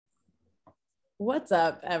What's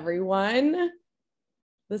up, everyone?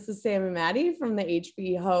 This is Sam and Maddie from the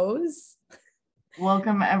HB Hose.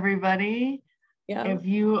 Welcome, everybody. Yeah. If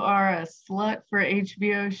you are a slut for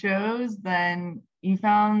HBO shows, then you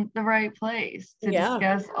found the right place to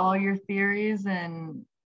discuss all your theories and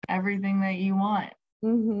everything that you want.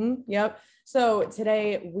 Yep. So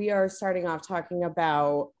today we are starting off talking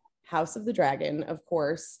about House of the Dragon, of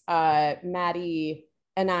course. Maddie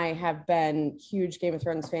and I have been huge Game of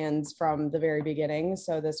Thrones fans from the very beginning.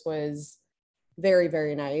 So this was very,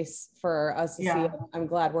 very nice for us to see. I'm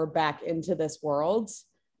glad we're back into this world.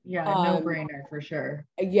 Yeah, no brainer for sure.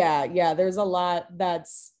 Yeah. There's a lot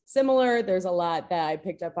that's similar. There's a lot that I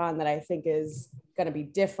picked up on that I think is going to be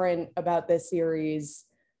different about this series.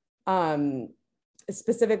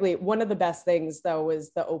 Specifically, one of the best things though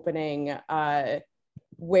was the opening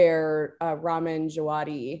where Ramin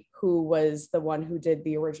Djawadi, who was the one who did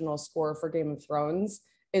the original score for Game of Thrones,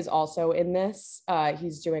 is also in this.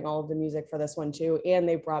 He's doing all of the music for this one too, and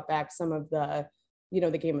they brought back some of the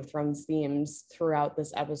the Game of Thrones themes throughout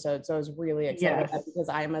this episode. So I was really excited because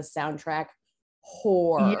I am a soundtrack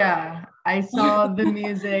whore. Yeah, I saw the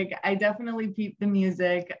music. I definitely peeped the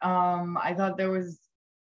music. I thought there was,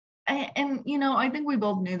 and I think we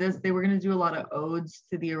both knew this. They were going to do a lot of odes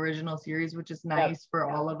to the original series, which is nice for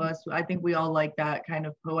all of us. I think we all like that kind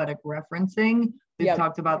of poetic referencing. We've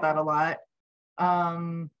talked about that a lot.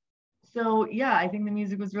 So yeah, I think the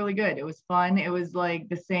music was really good. It was fun. It was like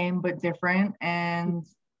the same but different, and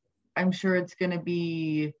I'm sure it's going to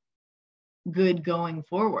be good going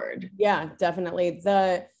forward. Yeah, definitely.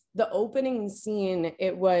 The opening scene,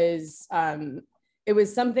 it was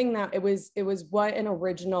something that it was what an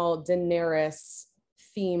original Daenerys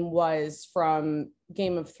theme was from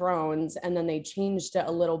Game of Thrones, and then they changed it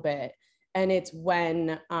a little bit, and it's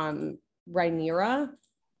when Rhaenyra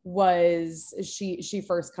was she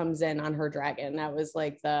first comes in on her dragon. That was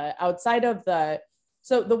like the outside of the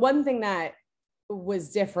one thing that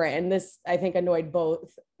was different, and this I think annoyed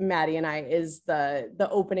both Maddie and I, is the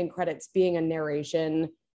opening credits being a narration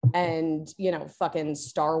and fucking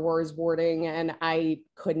Star Wars wording, and I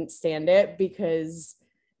couldn't stand it because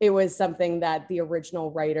it was something that the original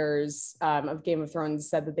writers of Game of Thrones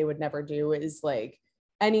said that they would never do, is like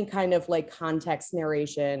any kind of like context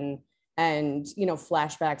narration and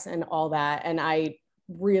flashbacks and all that. And I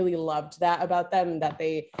really loved that about them, that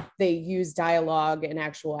they use dialogue and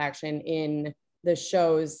actual action in the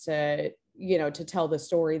shows to to tell the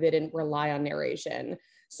story. They didn't rely on narration.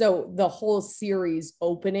 So the whole series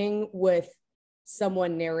opening with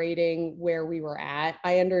someone narrating where we were at,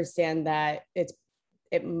 I understand that it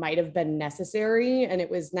might have been necessary, and it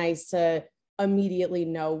was nice to immediately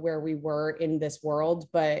know where we were in this world,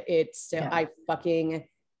 but it's still I fucking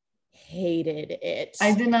hated it.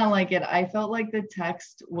 I did not like it. I felt like the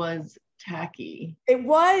text was tacky. It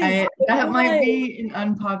was. That might be an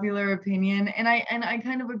unpopular opinion, and I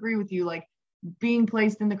kind of agree with you. Like, being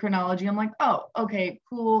placed in the chronology, I'm like, oh, okay,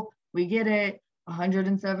 cool, we get it.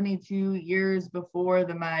 172 years before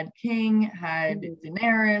the Mad King had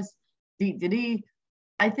Daenerys.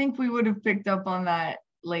 I think we would have picked up on that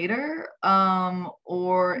later,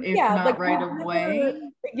 or if not like, right away.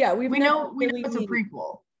 We know it's a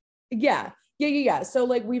prequel. Yeah. So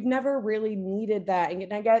like we've never really needed that.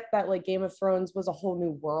 And I get that like Game of Thrones was a whole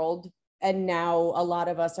new world, and now a lot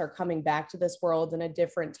of us are coming back to this world in a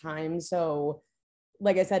different time. So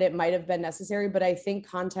like I said, it might have been necessary, but I think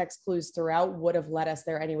context clues throughout would have led us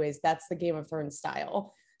there anyways. That's the Game of Thrones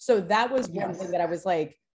style. So that was one thing that I was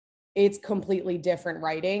like, it's completely different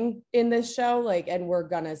writing in this show, like, and we're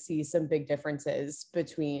gonna see some big differences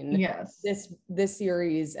between this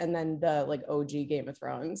series and then the like OG Game of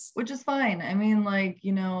Thrones, which is fine. I mean, like,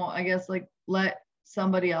 I guess like let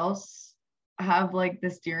somebody else have like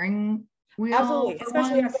the steering wheel. Absolutely,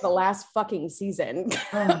 especially after the last fucking season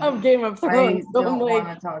of Game of Thrones. I don't want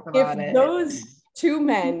to talk about it. Those two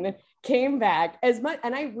men came back as much,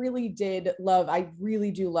 and I really do love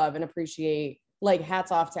and appreciate, like,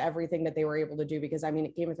 hats off to everything that they were able to do, because I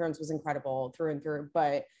mean Game of Thrones was incredible through and through,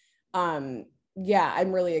 but I'm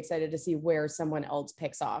really excited to see where someone else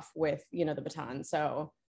picks off with the baton.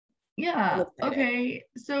 So okay,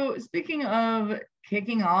 so speaking of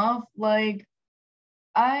kicking off, like,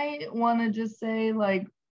 I want to just say, like,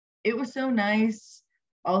 it was so nice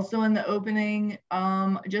also in the opening,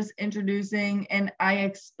 just introducing, and I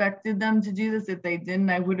expected them to do this. If they didn't,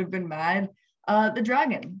 I would have been mad. The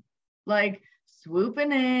dragon, like,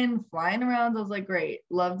 swooping in, flying around. I was like, great,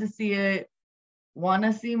 love to see it, want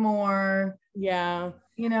to see more.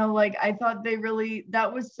 Like, I thought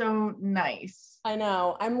that was so nice. I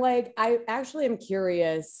know. I'm like, I actually am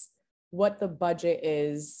curious what the budget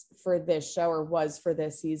is for this show, or was for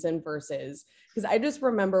this season, versus, because I just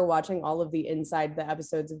remember watching all of the inside the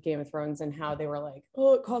episodes of Game of Thrones and how they were like,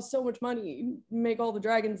 oh, it costs so much money, make all the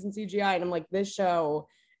dragons in CGI. And I'm like, this show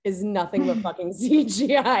is nothing but fucking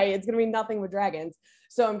CGI. It's gonna be nothing but dragons.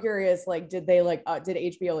 So I'm curious, like, did they like did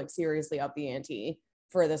HBO like seriously up the ante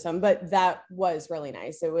for this one? But that was really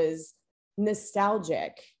nice. It was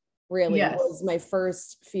nostalgic, really. Yes. Was my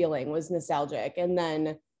first feeling, was nostalgic. And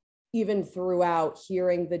then even throughout,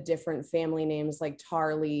 hearing the different family names like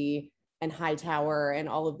Tarly and Hightower and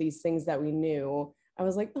all of these things that we knew, I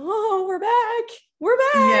was like, oh, we're back.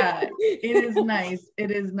 Yeah, it is nice.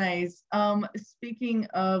 It is nice. Speaking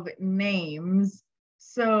of names,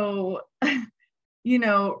 so you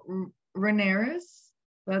know, Rhaenyra,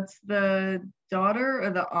 that's the daughter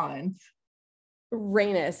or the aunt?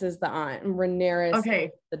 Rhaenys is the aunt, and Rhaenyra Okay.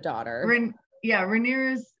 is the daughter.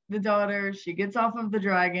 Rhaenyra is the daughter. She gets off of the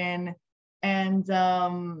dragon, and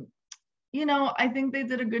you know, I think they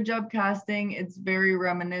did a good job casting. It's very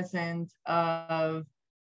reminiscent of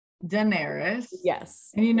Daenerys.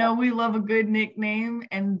 Yes. And you know, we love a good nickname,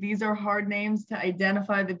 and these are hard names to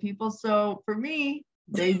identify the people. So for me,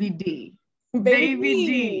 Baby D. Baby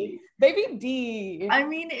D. Baby D. I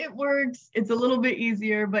mean, it works. It's a little bit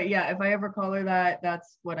easier, but yeah, if I ever call her that,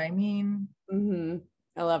 that's what I mean. Mm-hmm.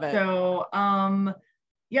 I love it. So,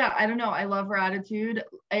 yeah, I don't know. I love her attitude.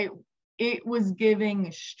 It was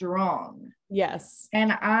giving strong. Yes.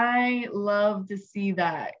 And I love to see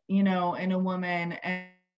that, you know, in a woman. And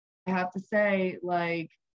I have to say,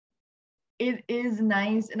 like, it is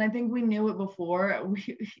nice. And I think we knew it before.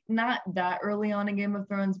 Not that early on in Game of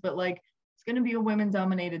Thrones, but like, it's going to be a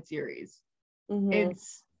women-dominated series. Mm-hmm.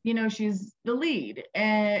 It's, you know, she's the lead,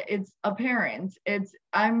 and it's apparent.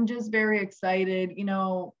 I'm just very excited. You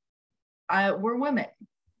know, we're women.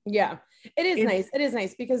 Yeah, it is nice. It is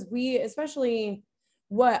nice because we, especially,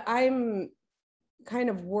 what I'm kind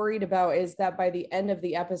of worried about is that by the end of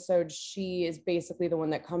the episode, she is basically the one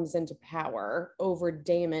that comes into power over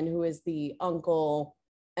Daemon, who is the uncle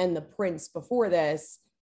and the prince before this.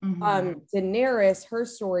 Mm-hmm. Daenerys, her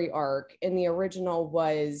story arc in the original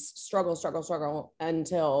was struggle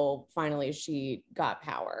until finally she got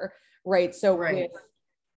power, right? So with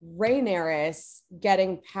Rhaenyra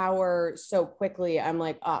getting power so quickly, I'm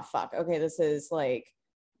like, oh fuck, okay, this is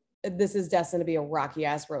destined to be a rocky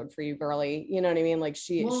ass road for you, girly. You know what I mean? Like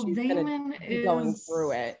she's Daemon is going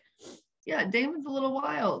through it. Yeah, Damon's a little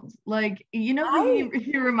wild. Like, you know who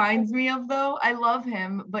he reminds me of though? I love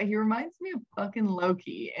him, but he reminds me of fucking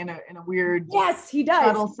Loki in a weird, yes, he does.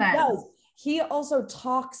 Subtle sense. He does. He also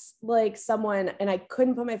talks like someone, and I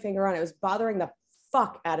couldn't put my finger on it. It was bothering the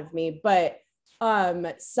fuck out of me. But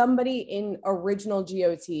somebody in original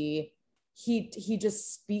GOT, he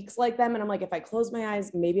just speaks like them, and I'm like, if I close my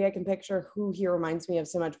eyes, maybe I can picture who he reminds me of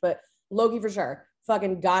so much. But Loki for sure.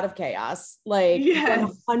 Fucking god of chaos, like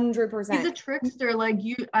yes. 100%. He's a trickster, like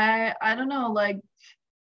I don't know, like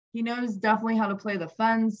he knows definitely how to play the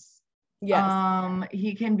fence. Yes.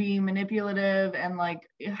 He can be manipulative and like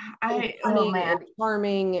and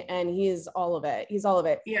charming, and he's all of it. He's all of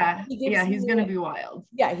it. Yeah. He's gonna be wild.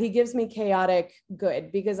 Yeah, he gives me chaotic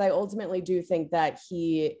good, because I ultimately do think that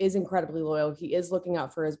he is incredibly loyal. He is looking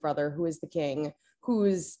out for his brother, who is the king,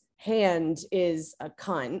 who's hand is a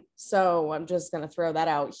cunt. So I'm just going to throw that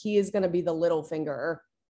out. He is going to be the little finger,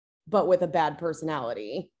 but with a bad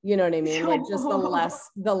personality. You know what I mean? Like just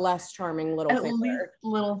the less charming little finger. At least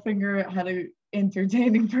Littlefinger had a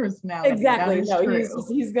entertaining personality. Exactly. No,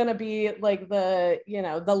 he's going to be like the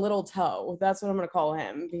little toe. That's what I'm going to call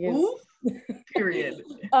him. Because period.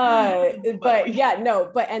 But yeah,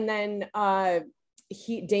 no, but and then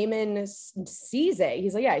Daemon sees it.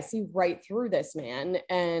 He's like, yeah, I see right through this man.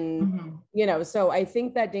 And, so I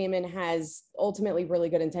think that Daemon has ultimately really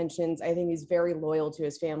good intentions. I think he's very loyal to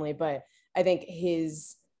his family, but I think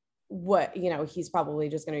he's probably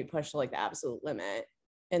just going to be pushed to like the absolute limit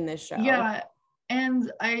in this show. Yeah.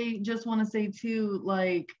 And I just want to say too,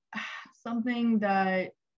 like something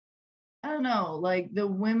that, I don't know, like the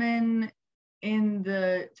women in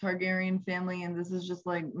the Targaryen family, and this is just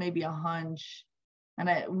like maybe a hunch,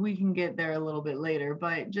 and we can get there a little bit later,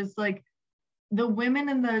 but just like the women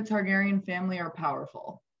in the Targaryen family are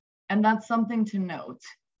powerful. And that's something to note.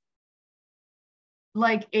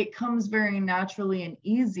 Like it comes very naturally and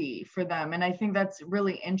easy for them. And I think that's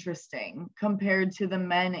really interesting compared to the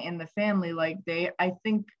men in the family. Like I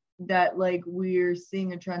think that like we're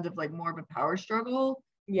seeing a trend of like more of a power struggle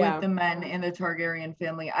with the men in the Targaryen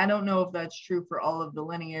family. I don't know if that's true for all of the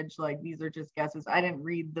lineage. Like these are just guesses. I didn't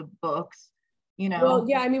read the books. Well,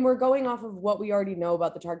 yeah, I mean, we're going off of what we already know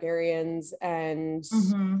about the Targaryens, and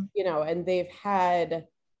and they've had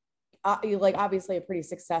like obviously a pretty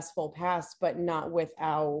successful past, but not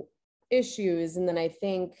without issues. And then I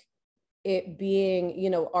think it being, you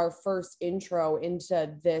know, our first intro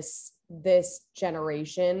into this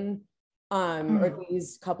generation, or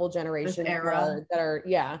these couple generations that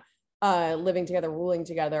are living together, ruling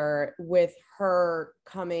together, with her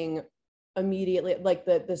coming immediately, like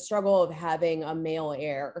the struggle of having a male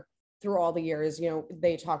heir through all the years. You know,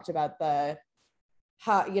 they talked about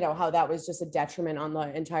how that was just a detriment on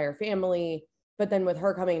the entire family. But then with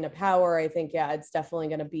her coming into power, I think, yeah, it's definitely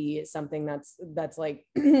going to be something that's like,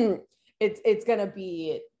 it's going to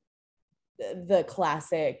be the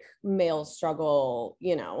classic male struggle,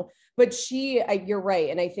 you know. But you're right.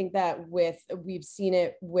 And I think that we've seen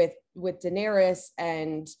it with Daenerys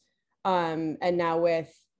and now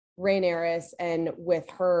with Rhaenyra, and with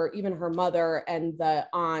her, even her mother and the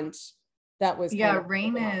aunt that was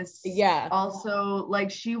Rhaenys also, like,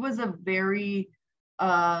 she was a very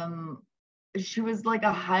she was like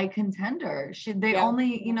a high contender.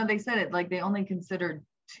 Only, you know, they said it, like, they only considered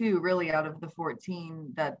 2 really out of the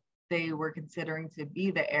 14 that they were considering to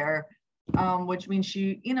be the heir, which means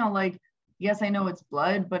she, you know, like, yes, I know it's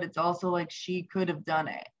blood, but it's also like she could have done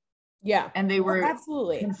it. Yeah. And they were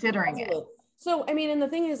absolutely considering it. So, I mean, and the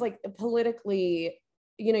thing is, like, politically,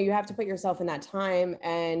 you know, you have to put yourself in that time,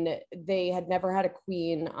 and they had never had a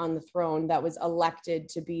queen on the throne that was elected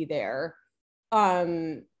to be there.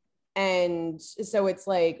 And so it's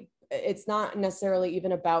like, it's not necessarily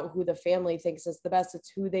even about who the family thinks is the best.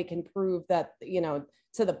 It's who they can prove that, you know,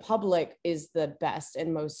 to the public is the best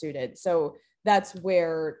and most suited. So that's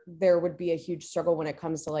where there would be a huge struggle when it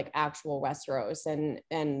comes to like actual Westeros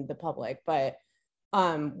and the public. But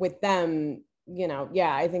with them, you know,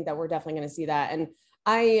 yeah, I think that we're definitely going to see that. And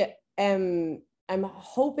I'm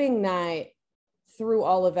hoping that through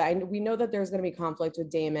all of it, we know that there's going to be conflict with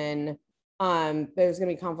Daemon. There's going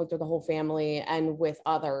to be conflict with the whole family and with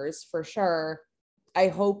others for sure. I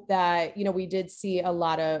hope that, you know, we did see a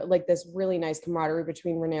lot of like this really nice camaraderie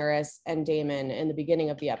between Rhaenyra and Daemon in the beginning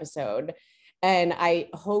of the episode. And I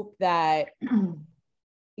hope that,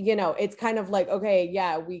 you know, it's kind of like, okay,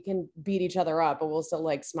 yeah, we can beat each other up, but we'll still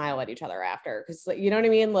like smile at each other after. Cause you know what I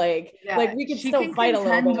mean? Like, like we can still fight a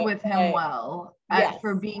little bit with him well.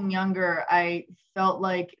 For being younger, I felt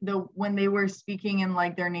like when they were speaking in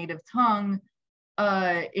like their native tongue,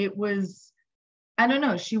 it was, I don't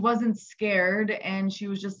know, she wasn't scared, and she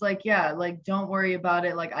was just like, yeah, like, don't worry about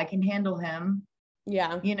it. Like, I can handle him.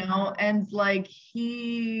 Yeah. You know, and like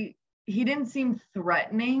he didn't seem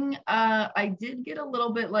threatening. I did get a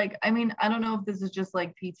little bit like, I mean, I don't know if this is just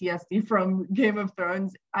like PTSD from Game of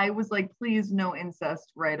Thrones. I was like, please, no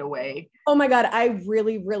incest right away. Oh my God. I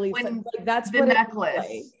really like, that's the what necklace. It looked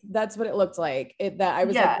like. That's what it looked like. That I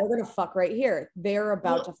was like, they're gonna fuck right here. They're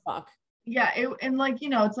about to fuck. Yeah, and like, you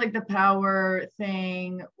know, it's like the power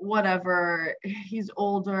thing, whatever. He's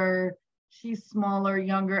older, she's smaller,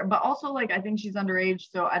 younger, but also like I think she's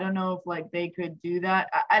underage, so I don't know if like they could do that.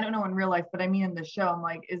 I don't know in real life, but I mean in the show, I'm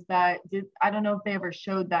like, I don't know if they ever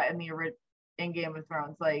showed that in Game of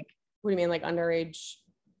Thrones. Like, what do you mean, like underage?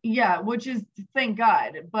 Yeah, which is, thank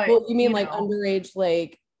God. But well, you mean like underage,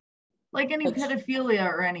 like any pedophilia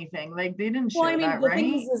or anything? Like they didn't show that, the right?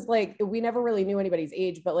 thing is like we never really knew anybody's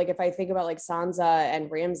age, but like if I think about like Sansa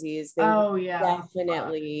and Ramses, they were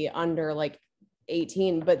definitely under like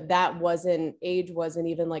 18, but age wasn't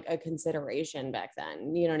even like a consideration back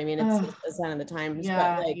then. You know what I mean? It's a sign of the times.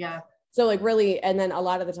 So like really, and then a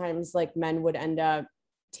lot of the times like men would end up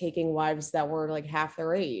taking wives that were like half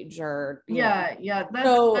their age, or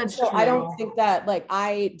that's so true. I don't think that, like,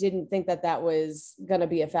 I didn't think that was gonna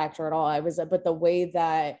be a factor at all. But the way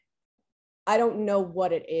that, I don't know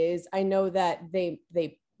what it is. I know that they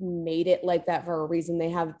made it like that for a reason.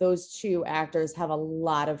 Those 2 actors have a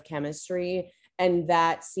lot of chemistry, and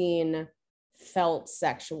that scene felt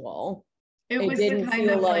sexual. It didn't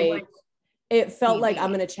feel like it felt like,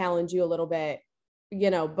 I'm gonna challenge you a little bit, you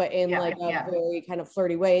know, but in a very kind of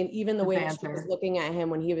flirty way. And even the way she was looking at him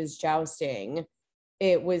when he was jousting,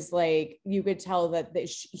 it was like, you could tell that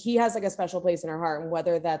he has like a special place in her heart. And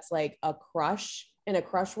whether that's like a crush in a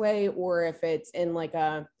crush way, or if it's in like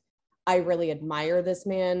a, I really admire this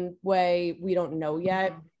man way, we don't know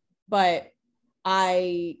yet, but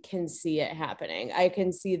I can see it happening. I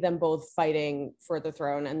can see them both fighting for the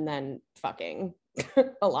throne and then fucking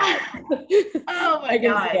a lot. Oh my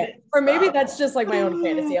God. Or maybe that's just like my own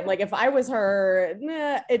fantasy. I'm like, if I was her,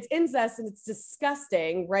 it's incest and it's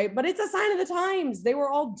disgusting, right? But it's a sign of the times. They were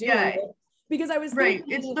all doing it. Because I was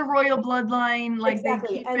thinking, it's the royal bloodline. Like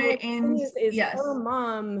exactly. They keep it in. Her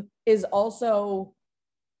mom is also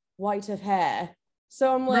white of hair.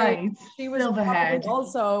 So I'm like, right. she was Silverhead. probably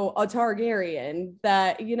also a Targaryen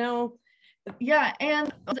that, you know. Yeah,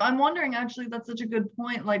 and I'm wondering, actually, that's such a good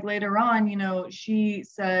point. Like later on, you know, she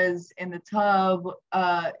says in the tub,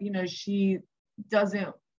 you know, she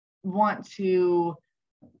doesn't want to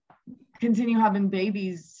continue having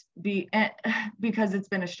babies because it's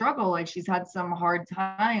been a struggle. Like she's had some hard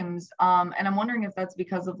times, and I'm wondering if that's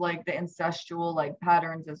because of like the incestual like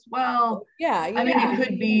patterns as well. Yeah, I mean, it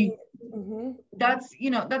could be. Mm-hmm. That's, you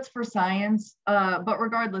know, that's for science, but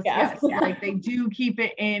regardless, yes, like they do keep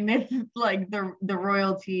it in like the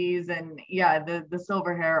royalties and the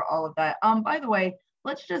silver hair, all of that. By the way,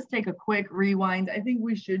 let's just take a quick rewind. I think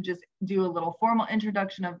we should just do a little formal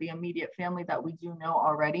introduction of the immediate family that we do know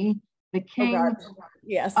already. The king,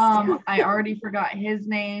 yes. I already forgot his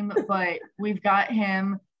name, but we've got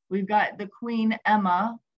him. We've got the queen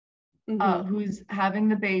Emma, who's having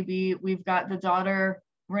the baby. We've got the daughter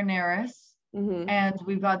Rhaenyra, and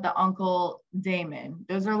we've got the uncle Daemon.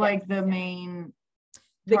 Those are like the main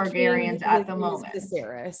Targaryens at the moment.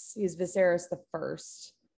 Viserys. He's Viserys the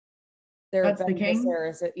first. That's the king?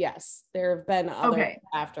 Viserys, yes, there have been others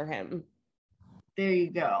after him. There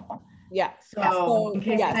you go. Yeah. So in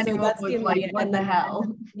case anyone was like, what the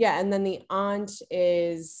hell? Yeah, and then the aunt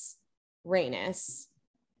is Rhaenys.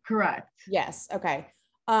 Correct. Yes. Okay.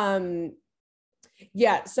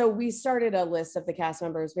 Yeah, so we started a list of the cast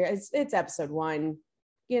members. It's episode 1.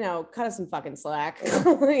 You know, cut us some fucking slack.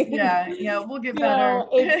 yeah, we'll get better.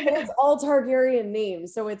 It's all Targaryen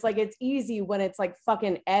names, so it's like it's easy when it's like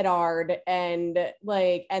fucking Eddard and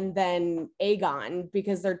then Aegon,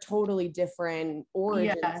 because they're totally different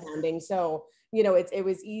origin sounding. So you know, it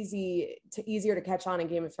was easier to catch on in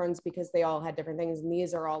Game of Thrones because they all had different things, and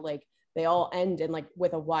these are all like they all end in like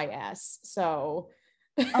with a YS. So.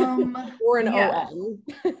 Or an ON.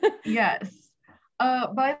 Yes.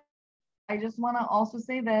 But I just want to also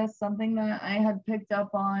say this, something that I had picked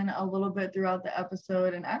up on a little bit throughout the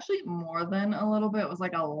episode, and actually more than a little bit, it was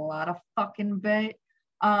like a lot of fucking bit.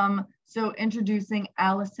 So introducing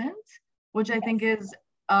Alicent, which I think is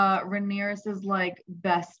Rhaenyra's like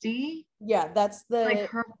bestie. Yeah, that's the like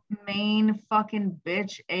her main fucking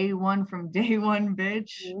bitch, E01 from day one,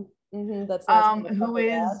 bitch. That's who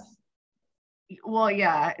is well,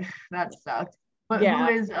 yeah, that sucked. But who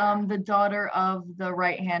is the daughter of the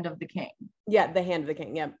right hand of the king? Yeah, the hand of the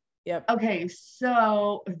king. Yep. Okay,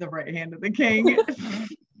 so the right hand of the king.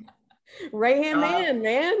 Right hand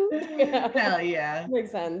man. Hell yeah.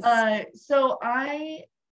 Makes sense. So I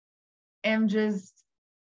am just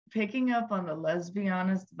picking up on the let's be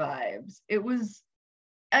honest vibes. It was,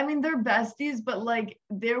 I mean, they're besties, but like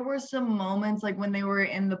there were some moments like when they were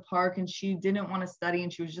in the park and she didn't want to study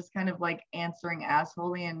and she was just kind of like answering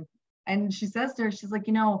assholey, and she says to her, she's like,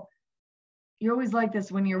 you know, you're always like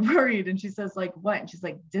this when you're worried. And she says like, what? And she's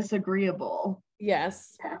like, disagreeable.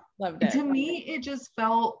 Yes. Loved it. To me, it just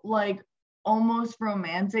felt like almost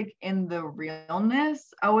romantic in the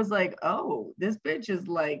realness. I was like, oh, this bitch is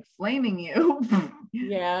like flaming you.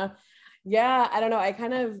 Yeah, I don't know. I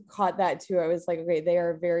kind of caught that too. I was like, okay, they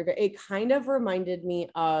are very, very, it kind of reminded me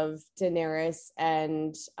of Daenerys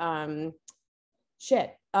and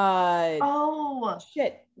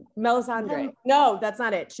Melisandre. No, that's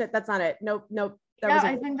not it. That's not it. Nope.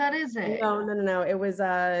 I think that is it. No. It was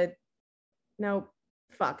nope.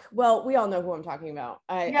 Fuck. Well, we all know who I'm talking about.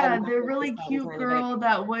 The really cute girl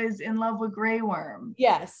that was in love with Grey Worm.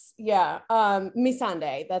 Yes. Yeah.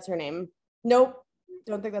 Missandei, that's her name. Nope.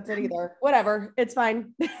 Don't think that's it either. Whatever. It's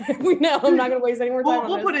fine. We know I'm not gonna waste any more time.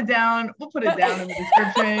 We'll put it down. We'll put it down in the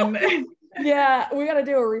description. Yeah, we gotta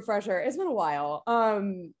do a refresher. It's been a while.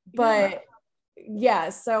 But yeah,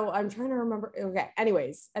 so I'm trying to remember. Okay,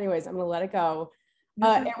 anyways, I'm gonna let it go.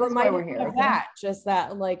 It reminded me of that, just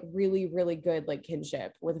that like really, really good like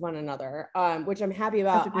kinship with one another, which I'm happy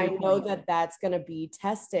about. I know that that's gonna be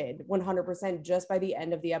tested 100% just by the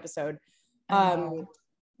end of the episode.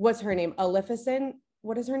 What's her name? Alicent?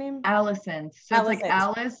 What is her name? Alicent. So Alicent. It's like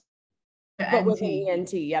Alice, but with an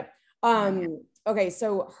ENT. Yep. Okay,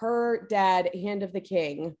 so her dad, Hand of the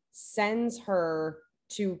King, sends her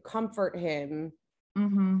to comfort him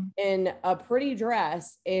in a pretty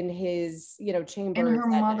dress in his, chamber. In her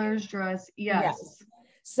mother's dress, yes.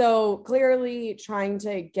 So clearly trying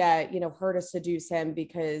to get, her to seduce him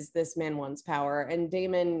because this man wants power. And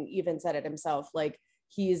Daemon even said it himself, like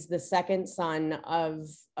he's the second son of,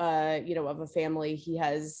 of a family. He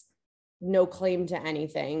has no claim to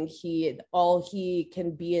anything. All he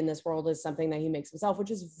can be in this world is something that he makes himself,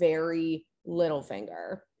 which is very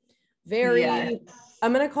Littlefinger.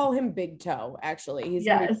 I'm gonna call him Big Toe, actually. He's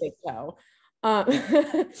gonna be Big Toe.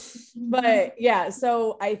 But yeah,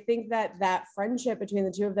 so I think that friendship between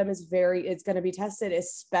the two of them is it's going to be tested,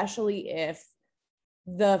 especially if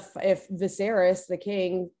Viserys, the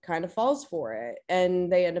king, kind of falls for it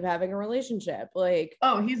and they end up having a relationship. Like,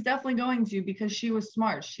 oh, he's definitely going to, because she was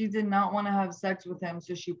smart. She did not want to have sex with him,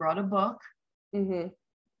 so she brought a book. And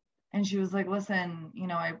she was like, listen, you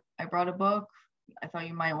know, I brought a book. I thought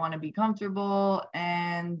you might want to be comfortable.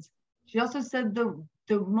 And she also said the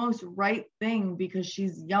most right thing, because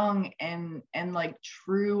she's young and like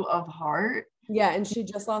true of heart. Yeah, and she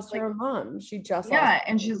just lost her mom.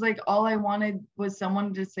 And she's like, all I wanted was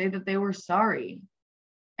someone to say that they were sorry.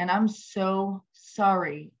 And I'm so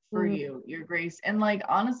sorry for you, Your Grace. And like,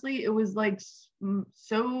 honestly, it was like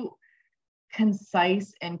so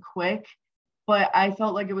concise and quick, but I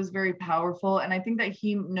felt like it was very powerful. And I think that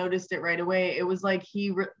he noticed it right away. It was like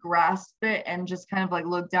he grasped it and just kind of like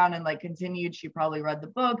looked down and like continued. She probably read the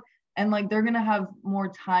book. And like, they're going to have more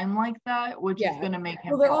time like that, which is going to make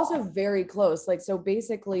him. Well, they're also very close. Like, so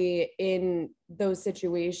basically in those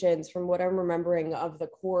situations, from what I'm remembering of the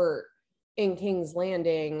court in King's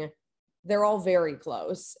Landing, they're all very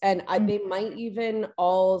close. And they might even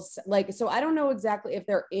all like, so I don't know exactly if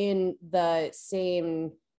they're in the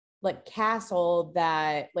same like castle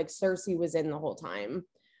that like Cersei was in the whole time.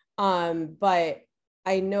 But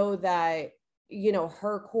I know that, you know,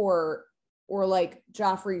 her court, or like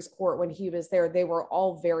Joffrey's court when he was there, they were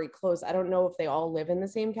all very close. I don't know if they all live in the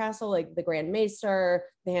same castle, like the Grand Maester,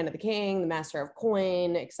 the Hand of the King, the Master of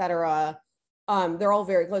Coin, etc. They're all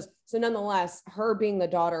very close. So nonetheless, her being the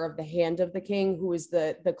daughter of the Hand of the King, who is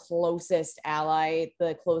the closest ally,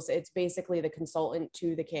 it's basically the consultant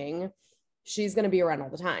to the king. She's going to be around all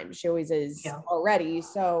the time. She always is already.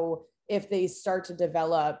 So if they start to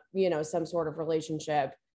develop, you know, some sort of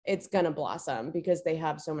relationship, it's going to blossom because they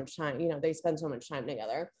have so much time, you know, they spend so much time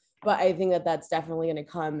together. But I think that that's definitely going to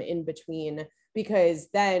come in between, because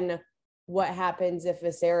then what happens if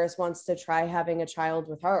Viserys wants to try having a child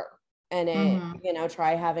with her and you know,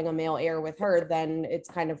 try having a male heir with her, then it's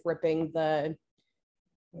kind of ripping the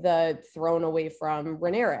throne away from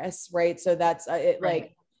Rhaenyra, right? So that's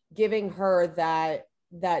like giving her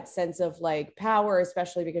that sense of like power,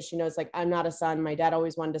 especially because she knows like, I'm not a son, my dad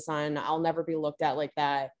always wanted a son, I'll never be looked at like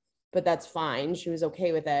that, but that's fine. She was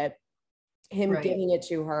okay with it, him giving it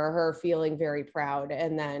to her feeling very proud,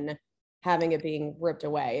 and then having it being ripped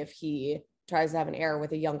away if he tries to have an heir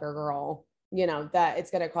with a younger girl, you know, that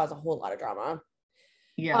it's going to cause a whole lot of drama.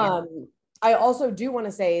 I also do want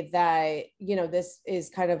to say that, you know, this is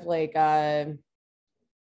kind of like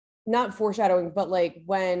not foreshadowing, but like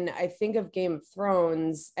when I think of Game of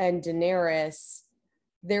Thrones and Daenerys,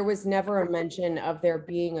 there was never a mention of there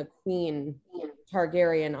being a queen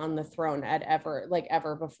Targaryen on the throne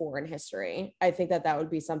ever before in history. I think that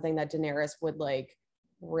would be something that Daenerys would like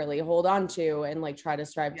really hold on to and like try to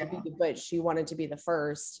strive to be, but she wanted to be the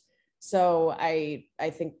first. So I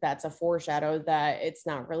think that's a foreshadow that it's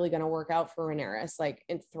not really going to work out for Rhaenyra, like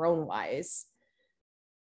in throne wise.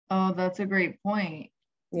 Oh, that's a great point.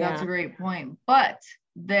 That's a great point. But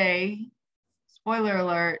spoiler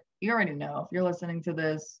alert, you already know if you're listening to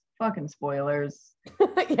this, fucking spoilers.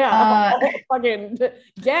 Fucking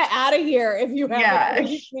get out of here if you haven't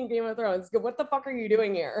seen Game of Thrones. What the fuck are you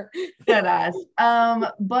doing here? Deadass.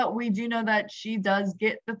 But we do know that she does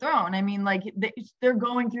get the throne. I mean, like they're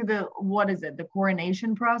going through the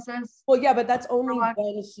coronation process. Well, yeah, but that's only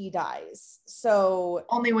when he dies. So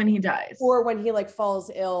only when he dies, or when he like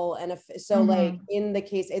falls ill, and like in the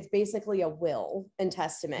case, it's basically a will and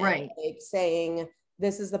testament, right? Like saying,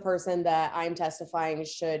 this is the person that I'm testifying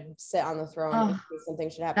should sit on the throne in case something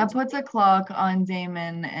should happen. That puts a clock on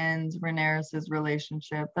Daemon and Rhaenyra's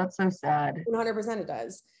relationship. That's so sad. 100% it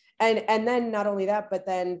does. And then not only that, but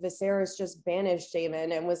then Viserys just banished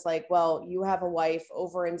Daemon and was like, well, you have a wife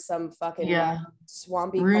over in some fucking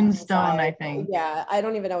swampy Runestone, I think. Yeah, I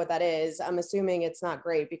don't even know what that is. I'm assuming it's not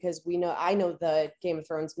great because I know the Game of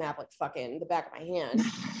Thrones map like fucking the back of my hand.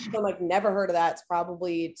 So I'm like, never heard of that. It's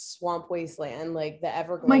probably Swamp Wasteland, like the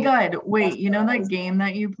Everglades. Oh my God, wait, you know that game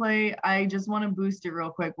that you play? I just want to boost it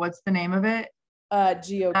real quick. What's the name of it?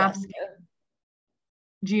 GeoGuessr.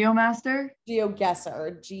 GeoMaster?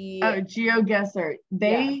 GeoGuessr. GeoGuessr.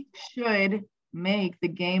 They should make the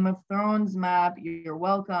Game of Thrones map. You're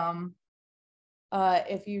welcome.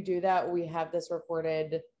 If you do that, we have this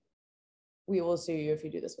recorded. We will sue you if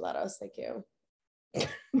you do this without us. Thank you.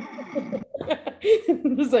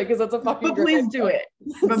 Just like, because that's a fucking. But please do it.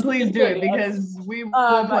 But please do it because we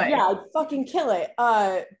will play. Yeah, I'd fucking kill it.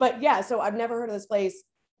 But yeah, so I've never heard of this place.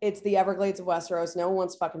 it's the Everglades of Westeros. No one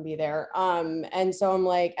wants to fucking be there. And so I'm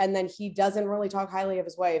like, and then he doesn't really talk highly of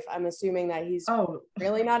his wife. I'm assuming that he's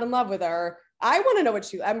really not in love with her. I want to know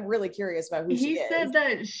I'm really curious about who she is. He said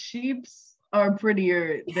that sheeps are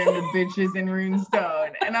prettier than the bitches in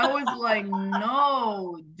Runestone. And I was like,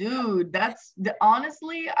 no, dude,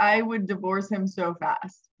 honestly, I would divorce him so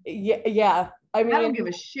fast. Yeah. I mean, I don't give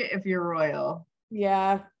a shit if you're royal.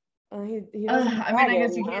 Yeah. He I mean, I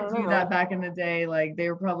guess you can't do that back in the day. Like they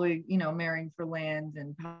were probably, marrying for land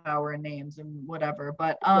and power and names and whatever.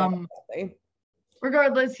 But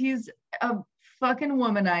regardless, he's a fucking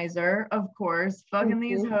womanizer, of course, fucking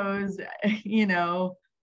these hoes,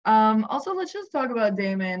 Also, let's just talk about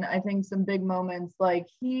Damon. I think some big moments, like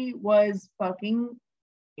he was fucking,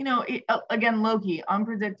 again, Loki,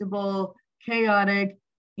 unpredictable, chaotic.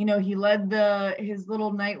 He led his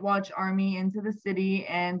little Night Watch army into the city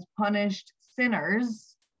and punished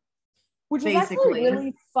sinners. Which was actually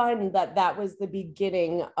really fun that was the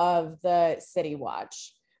beginning of the City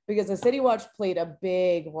Watch, because the City Watch played a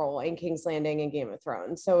big role in King's Landing and Game of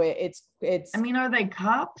Thrones. So it's. I mean, are they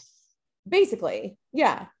cops? Basically,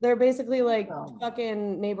 yeah. They're basically like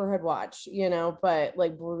fucking neighborhood watch, but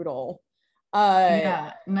like brutal.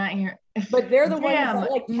 Yeah, not here. But they're the ones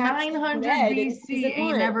that like 900 BC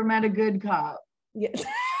ain't never met a good cop. Yeah.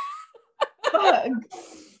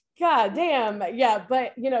 God damn. Yeah,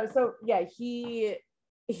 but so yeah, he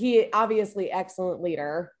obviously excellent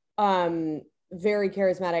leader. Very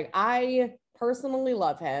charismatic. I personally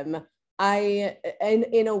love him.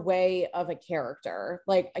 In a way of a character,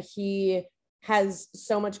 like he has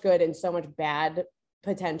so much good and so much bad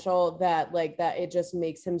potential that it just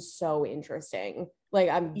makes him so interesting. Like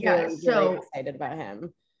I'm very excited about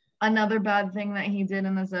him. Another bad thing that he did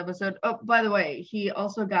in this episode. Oh, by the way, he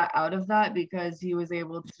also got out of that because he was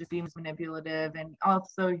able to be manipulative, and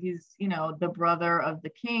also he's, the brother of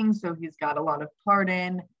the king, so he's got a lot of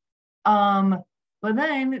pardon. But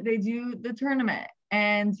then they do the tournament,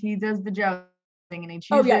 and he does the jousting, and he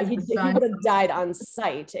chooses. He would have died on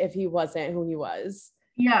sight if he wasn't who he was.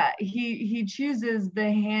 Yeah, he chooses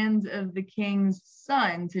the hand of the king's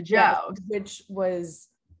son to joust, which was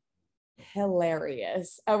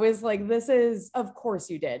hilarious. I was like, this is, of course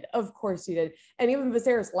you did. And even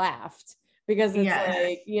Viserys laughed because it's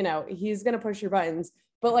like, he's gonna push your buttons.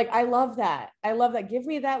 But like, I love that. Give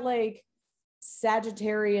me that like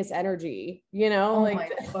Sagittarius energy, Oh my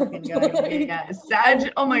fucking god. Like, yeah.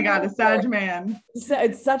 Oh my god, a Sag man.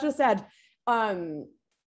 It's such a Sag.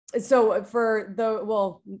 So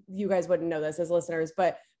you guys wouldn't know this as listeners,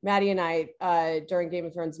 but Maddie and I during Game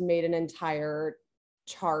of Thrones made an entire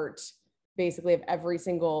chart basically of every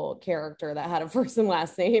single character that had a first and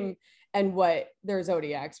last name and what their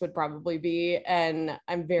zodiacs would probably be. And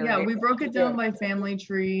I'm very we broke it down by family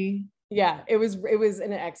tree. Yeah, it was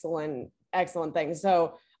an excellent thing.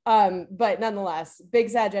 So but nonetheless, big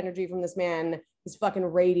Sag energy from this man. He's fucking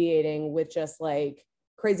radiating with just like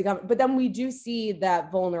crazy but then we do see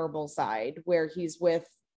that vulnerable side where he's with,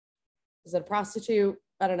 is it a prostitute?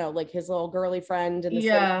 I don't know, like his little girly friend in the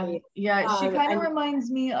city. Yeah. She kind of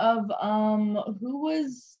reminds me of who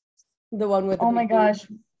was the one with my gosh.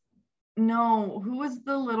 No, who was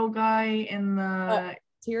the little guy in the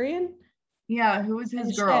Tyrion? Yeah, who was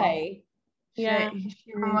his girl? Shay. Yeah,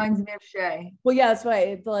 she reminds me of Shay. Well, yeah, that's why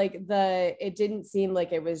it's like it didn't seem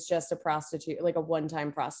like it was just a prostitute, like a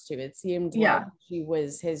one-time prostitute. It seemed like she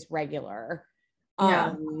was his regular.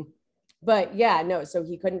 But yeah, no, so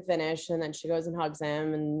he couldn't finish, and then she goes and hugs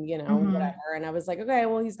him, and whatever. And I was like, okay,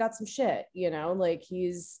 well, he's got some shit, like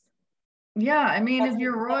he's. Yeah, I mean, if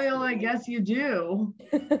you're royal, I guess you do.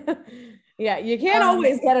 Yeah, you can't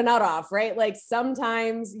always get a nut off, right? Like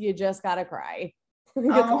sometimes you just gotta cry. It's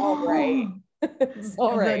all right. It's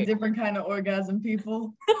all right. Different kind of orgasm,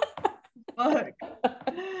 people. Fuck.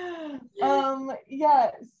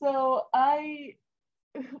 Yeah. So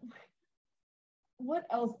what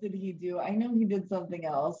else did he do? I know he did something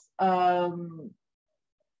else. In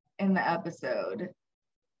the episode.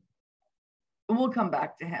 We'll come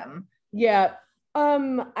back to him. Yeah.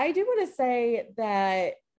 I do want to say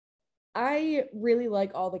that I really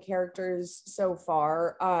like all the characters so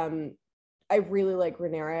far. I really like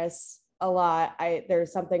Rhaenyra a lot.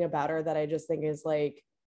 There's something about her that I just think is like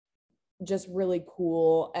just really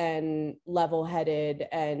cool and level-headed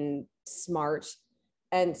and smart.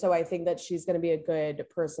 And so I think that she's going to be a good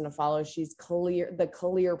person to follow. She's the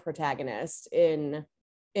clear protagonist in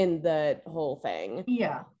the whole thing.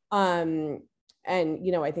 Yeah. And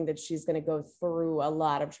I think that she's going to go through a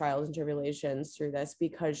lot of trials and tribulations through this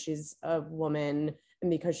because she's a woman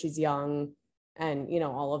and because she's young and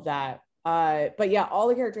all of that. But yeah, all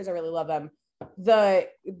the characters, I really love them. The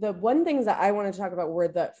one things that I want to talk about were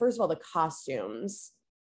the, first of all, the costumes.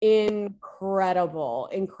 Incredible.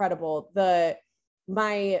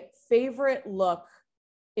 My favorite look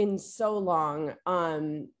in so long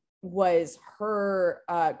was her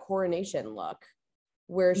coronation look,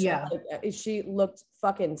 where she looked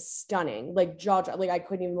fucking stunning, like jaw, like I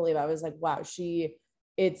couldn't even believe it. I was like, wow, she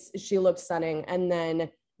looked stunning. And then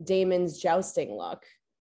Damon's jousting look,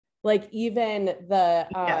 like even the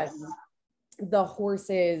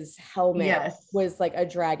horse's helmet was like a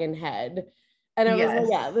dragon head, and I was like,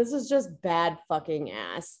 yeah, this is just bad fucking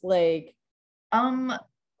ass. Like,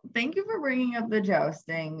 thank you for bringing up the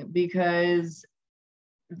jousting, because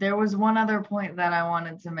there was one other point that I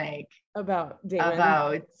wanted to make about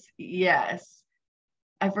Damon.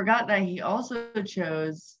 I forgot that he also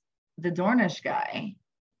chose the Dornish guy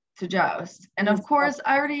to joust. And of course,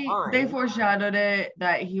 they foreshadowed it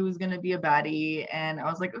that he was going to be a baddie. And I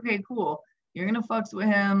was like, okay, cool. You're going to fucks with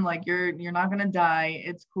him. Like, you're not going to die.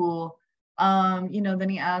 It's cool. Then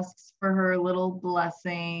he asks for her little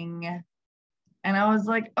blessing. And I was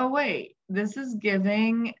like, oh, wait, this is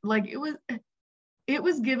giving, like, it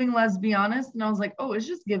was giving, let's be honest. And I was like, oh, it's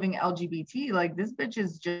just giving LGBT. Like, this bitch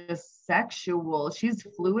is just sexual. She's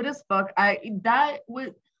fluid as fuck. I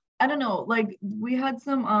don't know. Like, we had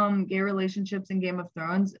some gay relationships in Game of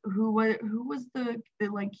Thrones. Who was the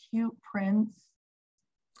like cute prince?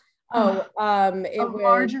 It was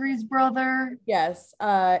Marjorie's brother. Yes.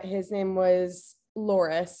 His name was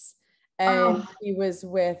Loras. And he was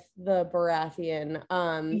with the Baratheon.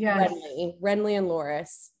 Renly and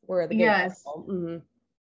Loras were the gay couple. Mm-hmm.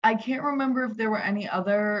 I can't remember if there were any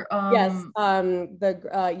other.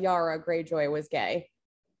 The Yara Greyjoy was gay.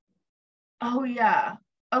 Oh yeah.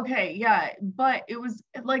 Okay, yeah. But it was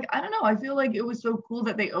like, I don't know. I feel like it was so cool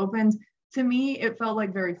that they opened. To me, it felt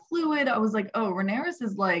like very fluid. I was like, oh, Rhaenyra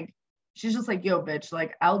is like, she's just like, yo, bitch,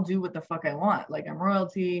 like, I'll do what the fuck I want. Like, I'm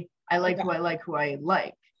royalty. I like who I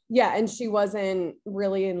like. Yeah, and she wasn't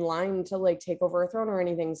really in line to like take over a throne or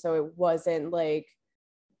anything. So it wasn't like,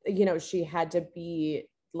 she had to be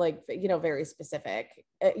like, very specific.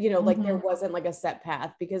 Like there wasn't like a set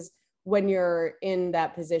path, because when you're in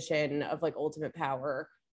that position of like ultimate power,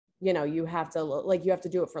 you have to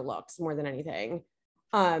do it for looks more than anything.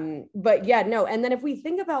 But yeah, no. And then if we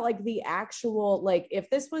think about like the actual, like if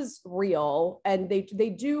this was real, and they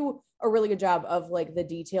do a really good job of like the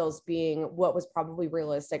details being what was probably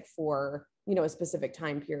realistic for, a specific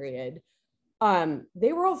time period.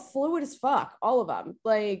 They were all fluid as fuck, all of them.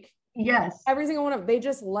 Like, yes, every single one of them. They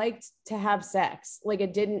just liked to have sex. Like,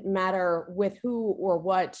 it didn't matter with who or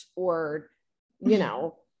what, or,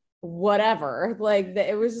 whatever. Like,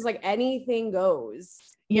 it was just like anything goes.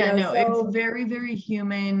 It's very, very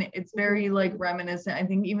human. It's very like reminiscent, I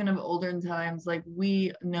think, even of older times. Like,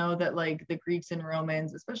 we know that like the Greeks and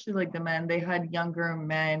Romans, especially like the men, they had younger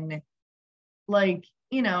men, like,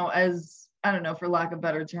 as, I don't know, for lack of a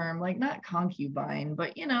better term, like not concubine,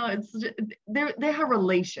 but it's just, they have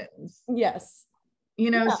relations. Yes.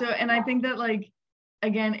 So, and I think that like,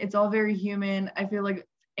 again, it's all very human. I feel like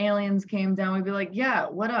aliens came down, we'd be like, yeah,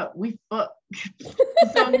 what up? We fuck.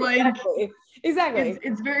 So like, exactly.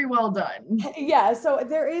 It's very well done. Yeah. So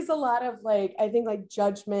there is a lot of like, I think like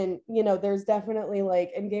judgment, there's definitely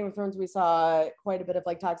like in Game of Thrones, we saw quite a bit of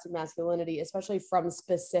like toxic masculinity, especially from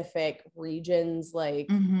specific regions, like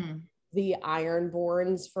the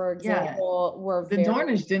Ironborns, for example, were the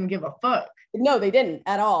Dornish didn't give a fuck. No, they didn't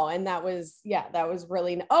at all. And that was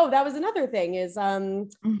really, that was another thing is,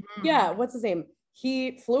 what's his name?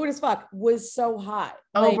 He, fluid as fuck, was so hot.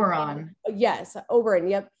 Oberon. Yes, Oberon.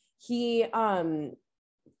 Yep. He,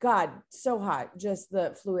 God, so hot. Just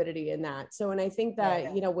the fluidity in that. So, and I think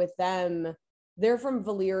that, with them, they're from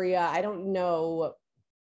Valyria. I don't know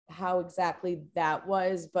how exactly that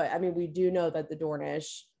was, but I mean, we do know that the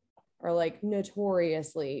Dornish are like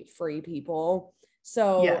notoriously free people.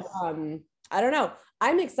 So, I don't know.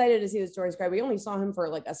 I'm excited to see this Dornish guy. We only saw him for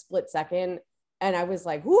like a split second, and I was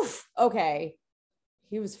like, woof, okay.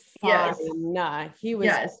 He was fine. He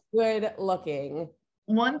was good looking.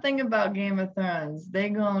 One thing about Game of Thrones, they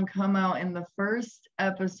gonna come out in the first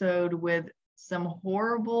episode with some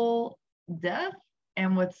horrible death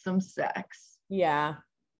and with some sex. Yeah.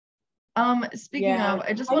 Speaking of,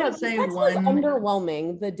 I just want to say one was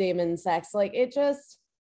underwhelming, the Daemon sex. Like, it just,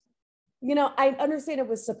 I understand it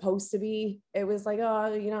was supposed to be. It was like, oh,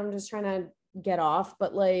 I'm just trying to get off,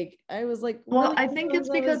 but like, I was like, well, I think it's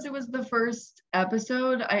because it was the first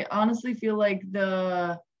episode. I honestly feel like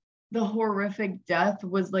the horrific death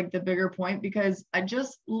was like the bigger point, because I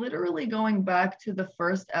just literally going back to the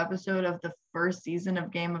first episode of the first season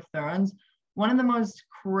of Game of Thrones, one of the most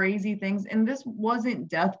crazy things, and this wasn't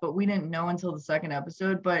death, but we didn't know until the second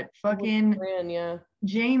episode, but fucking Bran, yeah.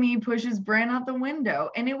 Jamie pushes Bran out the window,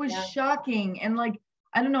 and it was shocking. And like,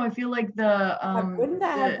 I don't know, I feel like the wouldn't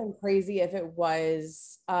that have been crazy if it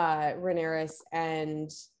was Rhaenyra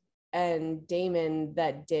and Daemon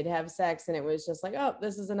that did have sex, and it was just like, oh,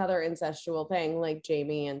 this is another incestual thing, like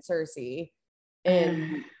Jaime and Cersei,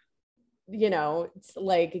 and you know, it's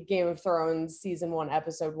like Game of Thrones season 1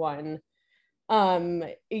 episode 1. And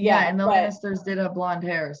the Lannisters did have blonde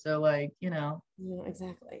hair, so like, you know. Yeah,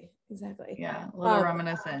 exactly. Yeah, a little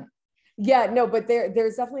reminiscent. Yeah, no, but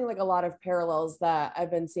there's definitely like a lot of parallels that I've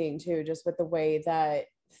been seeing too, just with the way that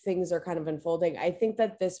things are kind of unfolding. I think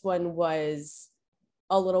that this one was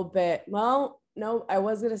a little bit, well, no, I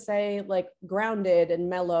was gonna say like grounded and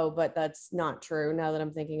mellow, but that's not true now that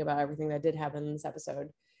I'm thinking about everything that did happen in this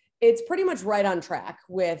episode. It's pretty much right on track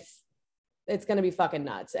with, it's going to be fucking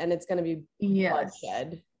nuts, and it's going to be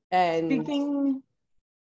bloodshed. And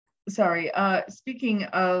speaking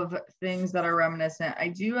of things that are reminiscent, I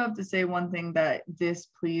do have to say one thing that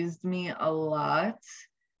displeased me a lot.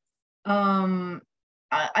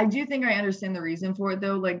 I do think I understand the reason for it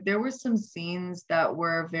though. Like, there were some scenes that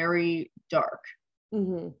were very dark.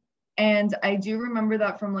 Mm-hmm. And I do remember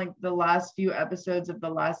that from like the last few episodes of the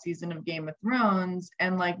last season of Game of Thrones.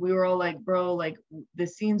 And like, we were all like, bro, like the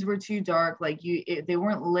scenes were too dark. Like they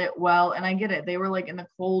weren't lit well. And I get it. They were like in the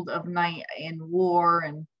cold of night in war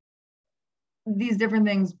and these different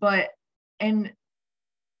things. And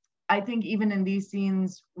I think even in these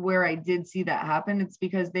scenes where I did see that happen, it's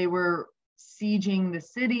because they were sieging the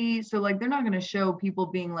city. So like, they're not going to show people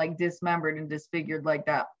being like dismembered and disfigured like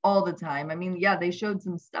that all the time. I mean, yeah, they showed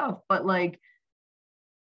some stuff, but like,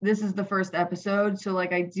 this is the first episode. So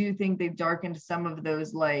like, I do think they darkened some of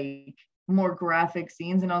those like more graphic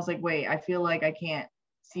scenes. And I was like, wait, I feel like I can't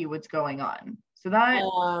see what's going on. So that,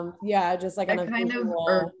 just like that kind of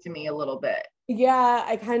irked me a little bit. Yeah,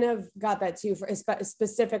 I kind of got that too, for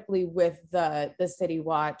specifically with the City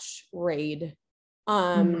Watch raid.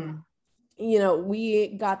 You know,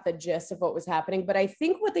 we got the gist of what was happening, but I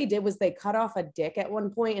think what they did was they cut off a dick at one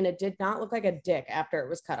point, and it did not look like a dick after it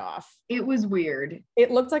was cut off. It was weird. It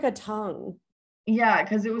looked like a tongue. Yeah,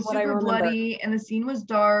 because it was super bloody and the scene was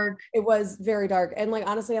dark. It was very dark. And like,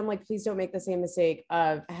 honestly, I'm like, please don't make the same mistake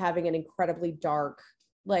of having an incredibly dark,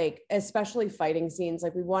 like, especially fighting scenes.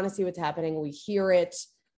 Like, we want to see what's happening. We hear it.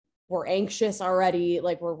 We're anxious already.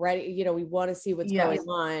 Like, we're ready. You know, we want to see what's going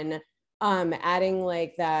on. Adding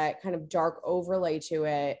like that kind of dark overlay to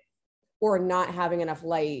it, or not having enough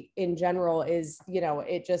light in general, is, you know,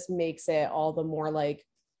 it just makes it all the more like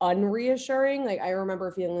unreassuring. Like, I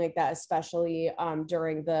remember feeling like that, especially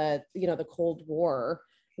during the, you know, the Cold War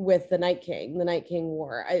with the Night King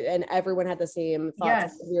War, and everyone had the same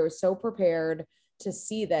thoughts. We were so prepared to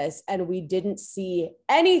see this, and we didn't see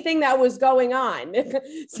anything that was going on.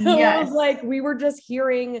 So it was like, we were just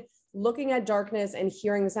looking at darkness and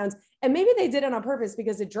hearing the sounds. And maybe they did it on purpose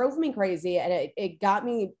because it drove me crazy, and it got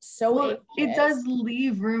me so anxious. It does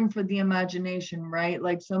leave room for the imagination, right?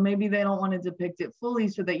 Like, so maybe they don't want to depict it fully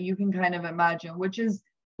so that you can kind of imagine, which is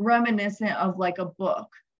reminiscent of like a book,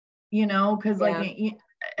 you know, because like,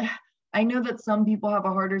 I know that some people have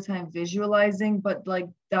a harder time visualizing, but like,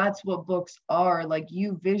 that's what books are. Like,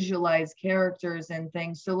 you visualize characters and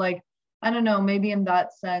things. So like, I don't know, maybe in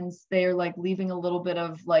that sense, they're like leaving a little bit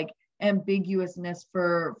of like ambiguousness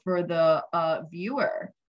for the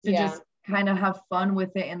viewer to just kind of have fun with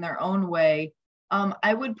it in their own way.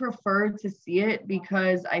 I would prefer to see it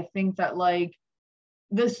because I think that like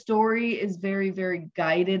the story is very, very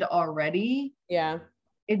guided already.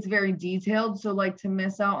 It's very detailed. So like, to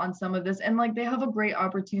miss out on some of this, and like, they have a great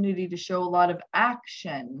opportunity to show a lot of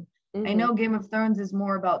action. I know Game of Thrones is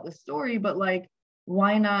more about the story, but like,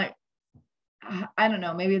 why not? I don't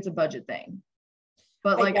know, maybe it's a budget thing.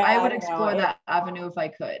 But like, I would explore that avenue if I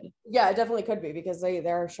could. Yeah, it definitely could be, because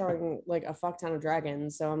they're showing like a fuck ton of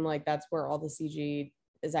dragons. So I'm like, that's where all the CG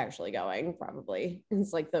is actually going, probably.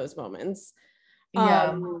 It's like those moments.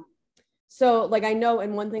 So like, I know,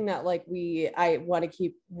 and one thing that like I want to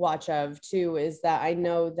keep watch of too is that I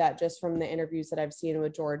know that just from the interviews that I've seen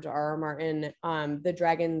with George R.R. Martin, the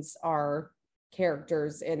dragons are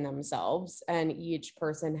characters in themselves, and each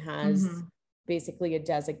person has basically a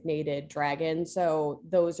designated dragon, so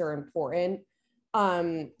those are important.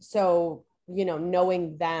 So, you know,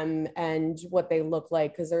 knowing them and what they look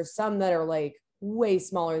like, because there's some that are like way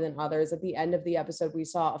smaller than others. At the end of the episode, we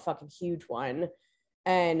saw a fucking huge one,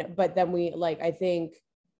 but then we like, I think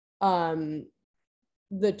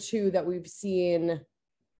the two that we've seen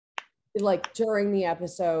like during the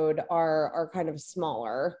episode are kind of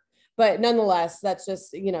smaller, but nonetheless, that's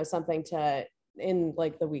just, you know, something to, in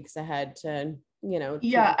like the weeks ahead to, you know.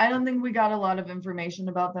 Yeah, I don't think we got a lot of information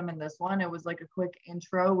about them in this one. It was like a quick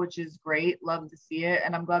intro, which is great. Love to see it.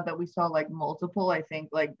 And I'm glad that we saw like multiple. I think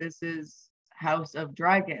like this is House of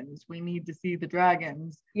Dragons. We need to see the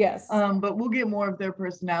dragons. Yes. But we'll get more of their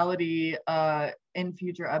personality in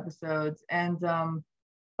future episodes. And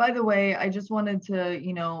by the way, I just wanted to,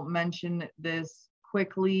 you know, mention this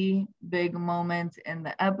quickly, big moment in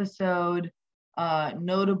the episode,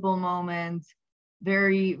 notable moment,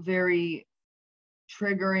 very, very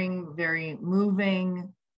triggering, very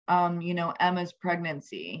moving. You know, Emma's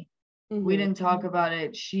pregnancy. Mm-hmm. We didn't talk about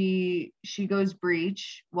it. She goes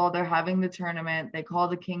breach while they're having the tournament. They call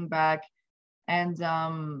the king back,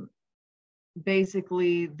 and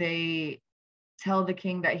basically they tell the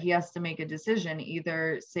king that he has to make a decision,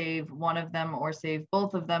 either save one of them or save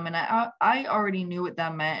both of them. And I already knew what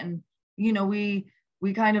that meant. And, you know, we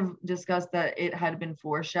kind of discussed that it had been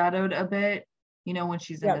foreshadowed a bit, you know, when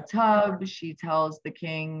she's in the tub, she tells the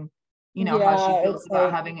king, you know, how she feels about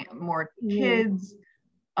like, having more kids.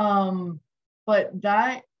 But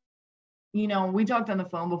that, you know, we talked on the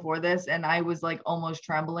phone before this and I was like almost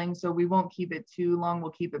trembling. So we won't keep it too long.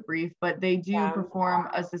 We'll keep it brief, but they do perform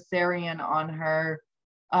a cesarean on her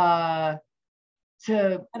I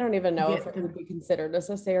don't even know if it would be considered a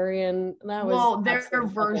cesarean. That was their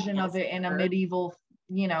version of it in a medieval,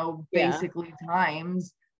 you know, basically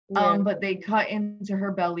times. But they cut into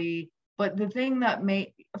her belly. But the thing that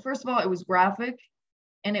first of all, it was graphic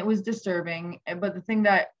and it was disturbing. But the thing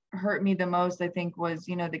that hurt me the most, I think, was,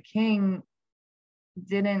 you know, the king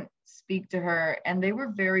didn't speak to her and they were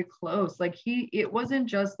very close. Like it wasn't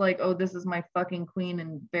just like, oh, this is my fucking queen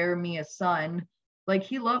and bear me a son. Like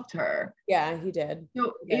he loved her. Yeah, he did.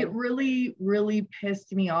 So it really, really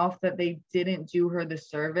pissed me off that they didn't do her the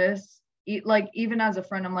service. Like even as a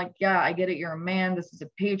friend, I'm like, yeah, I get it. You're a man. This is a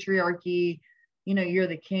patriarchy. You know, you're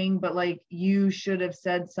the king, but like you should have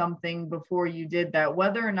said something before you did that,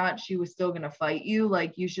 whether or not she was still going to fight you.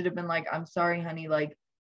 Like you should have been like, I'm sorry, honey. Like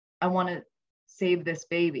I want to save this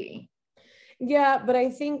baby. Yeah. But I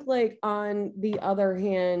think like on the other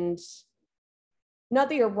hand, not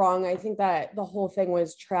that you're wrong. I think that the whole thing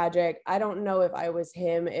was tragic. I don't know if I was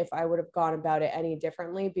him, if I would have gone about it any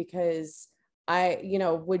differently, because you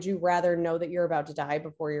know, would you rather know that you're about to die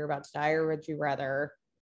before you're about to die, or would you rather,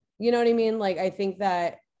 you know what I mean? Like, I think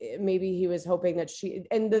that maybe he was hoping that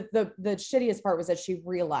and the shittiest part was that she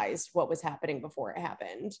realized what was happening before it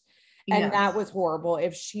happened. And that was horrible.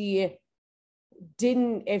 If she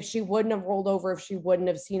wouldn't have rolled over, if she wouldn't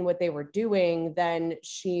have seen what they were doing, then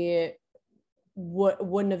she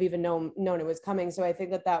wouldn't have even known it was coming. So I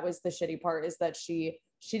think that was the shitty part, is that she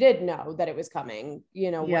did know that it was coming,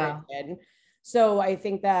 you know, when it did. So I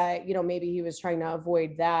think that, you know, maybe he was trying to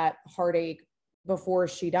avoid that heartache before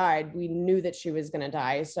she died. We knew that she was going to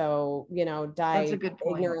die. So, you know, die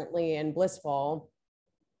ignorantly and blissful.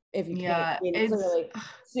 If you can't,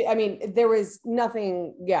 I mean, there was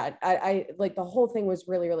nothing. Yeah. I like the whole thing was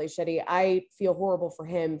really, really shitty. I feel horrible for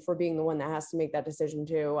him for being the one that has to make that decision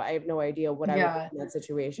too. I have no idea what I would do in that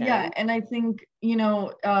situation. Yeah. And I think, you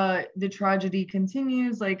know, the tragedy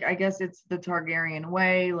continues. Like, I guess it's the Targaryen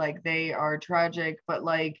way, like they are tragic, but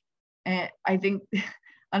like, and I think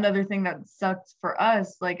another thing that sucks for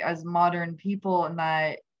us, like as modern people, and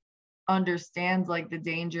that understands like the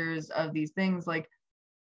dangers of these things, like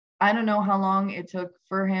I don't know how long it took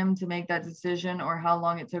for him to make that decision, or how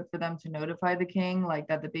long it took for them to notify the king, like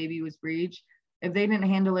that the baby was breech. If they didn't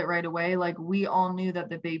handle it right away, like we all knew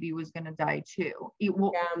that the baby was going to die too.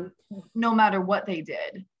 No matter what they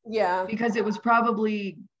did. Yeah. Because it was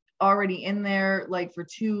probably already in there like for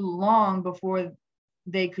too long before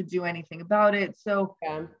they could do anything about it. So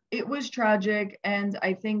it was tragic. And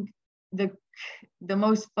I think the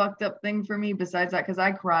most fucked up thing for me besides that, because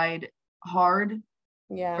I cried hard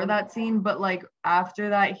for that scene, but like after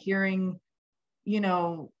that, hearing, you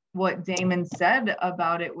know, what Damon said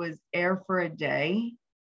about it was air for a day,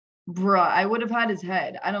 bruh, I would have had his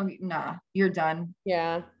head. You're done.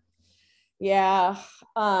 Yeah. It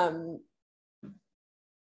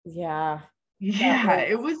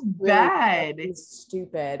was really bad. It was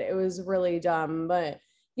stupid. It was really dumb. But,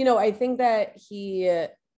 you know, I think that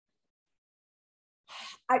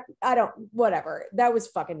I don't, whatever. That was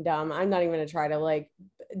fucking dumb. I'm not even gonna try to like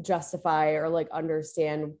justify or like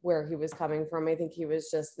understand where he was coming from. I think he was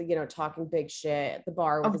just, you know, talking big shit at the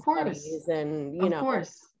bar with his buddies, and you know,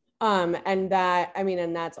 and that, I mean,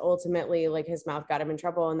 and that's ultimately like his mouth got him in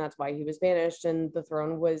trouble, and that's why he was banished, and the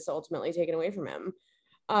throne was ultimately taken away from him.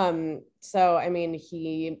 So I mean,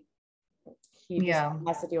 he he just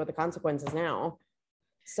has to deal with the consequences now.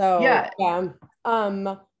 So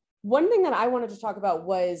one thing that I wanted to talk about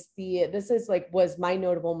was was my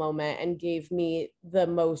notable moment and gave me the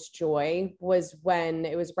most joy was when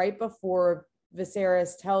it was right before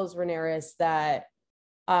Viserys tells Rhaenyra that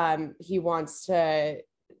he wants to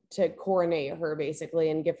coronate her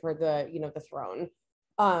basically and give her the throne.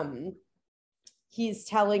 He's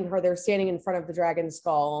telling her, they're standing in front of the dragon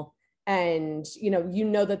skull, and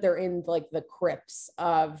that they're in like the crypts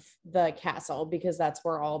of the castle, because that's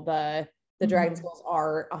where all the dragon skulls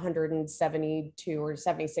are 172 or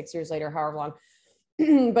 76 years later, however long.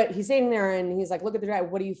 But he's sitting there and he's like, look at the dragon,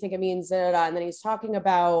 what do you think it means? And then he's talking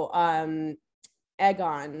about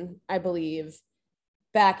Aegon, I believe,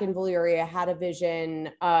 back in Valyria, had a vision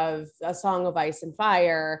of a song of ice and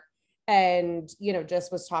fire, and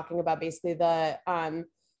just was talking about basically the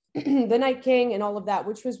the Night King and all of that,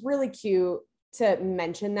 which was really cute to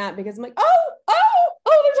mention that, because I'm like, oh,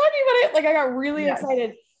 they're talking about it. Like, I got really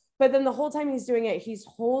excited. But then the whole time he's doing it, he's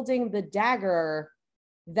holding the dagger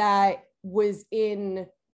that was in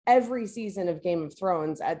every season of Game of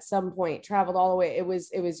Thrones at some point, traveled all the way. It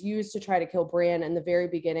was used to try to kill Bran in the very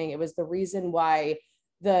beginning. It was the reason why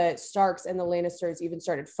the Starks and the Lannisters even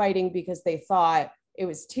started fighting, because they thought it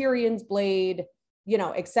was Tyrion's blade,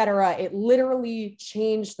 etc. It literally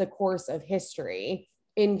changed the course of history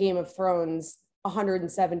in Game of Thrones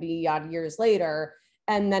 170 odd years later.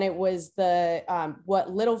 And then it was the what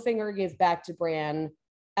Littlefinger gave back to Bran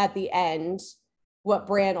at the end, what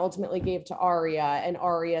Bran ultimately gave to Arya, and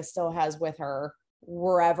Arya still has with her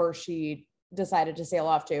wherever she decided to sail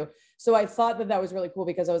off to. So I thought that was really cool,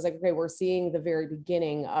 because I was like, okay, we're seeing the very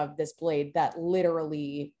beginning of this blade that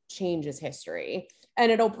literally changes history.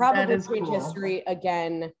 And it'll probably change history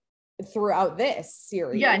again throughout this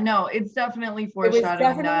series. Yeah, no, it's definitely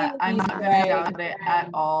foreshadowing that. I'm not gonna doubt it at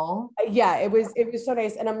all. Yeah, it was so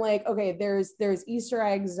nice. And I'm like, okay, there's Easter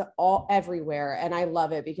eggs all everywhere, and I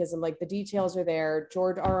love it, because I'm like, the details are there.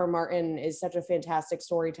 George R.R. Martin is such a fantastic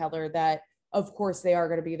storyteller that of course they are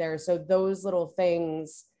going to be there. So those little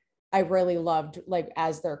things I really loved, like,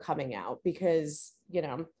 as they're coming out, because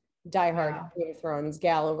diehard Game of Thrones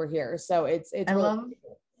gal over here. So it's I love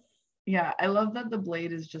that the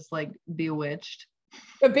blade is just like bewitched.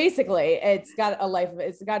 But basically, it's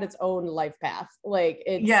got its own life path. Like,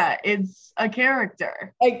 it's a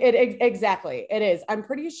character. Exactly, it is. I'm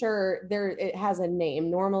pretty sure it has a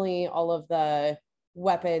name. Normally, all of the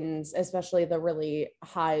weapons, especially the really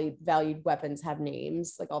high valued weapons, have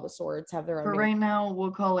names. Like, all the swords have their own name. Right now,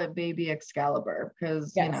 we'll call it Baby Excalibur,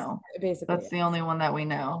 because basically that's the only one that we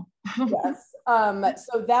know. Yes.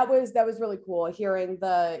 So that was really cool, hearing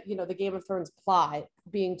the Game of Thrones plot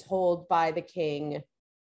being told by the king,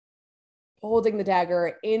 holding the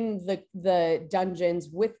dagger in the dungeons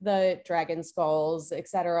with the dragon skulls,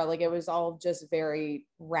 etc. Like, it was all just very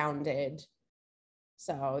rounded.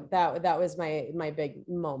 So that was my big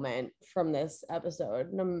moment from this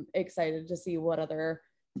episode, and I'm excited to see what other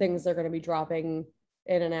things they're going to be dropping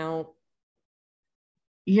in and out.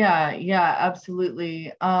 Yeah,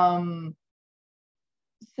 absolutely.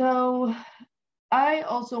 So I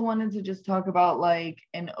also wanted to just talk about like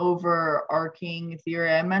an overarching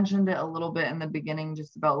theory. I mentioned it a little bit in the beginning,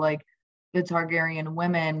 just about like the Targaryen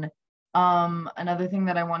women. Another thing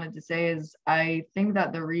that I wanted to say is I think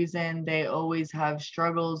that the reason they always have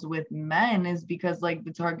struggles with men is because like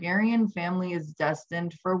the Targaryen family is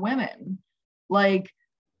destined for women. Like,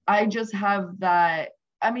 I just have that.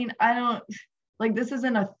 I mean, I don't like, this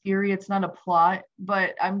isn't a theory, it's not a plot,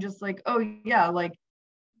 but I'm just like, oh yeah, like,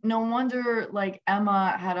 no wonder like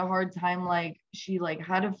Emma had a hard time, like she like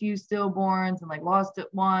had a few stillborns and like lost it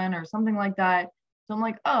one or something like that. So I'm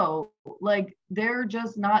like, oh, like they're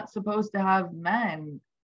just not supposed to have men.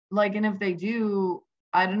 Like, and if they do,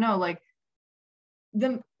 I don't know, like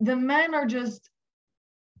the men are just,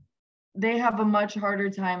 they have a much harder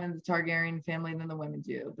time in the Targaryen family than the women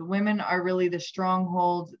do. The women are really the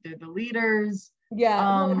strongholds, they're the leaders.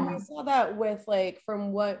 Yeah, we saw that with, like,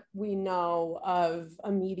 from what we know of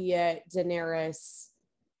immediate Daenerys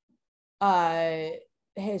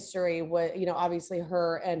history, what obviously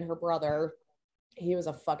her and her brother, he was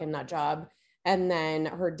a fucking nut job, and then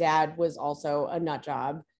her dad was also a nut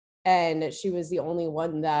job, and she was the only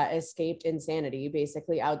one that escaped insanity,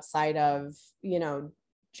 basically, outside of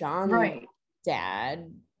John's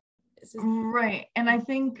dad. Right. And I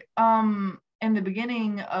think in the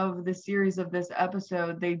beginning of the series of this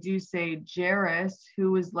episode, they do say Jairus,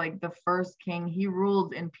 who was like the first king, he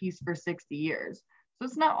ruled in peace for 60 years. So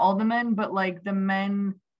it's not all the men, but like the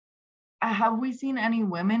men, have we seen any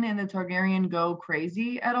women in the Targaryen go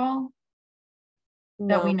crazy at all?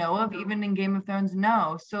 that we know of, even in Game of Thrones?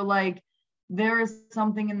 No. So like there is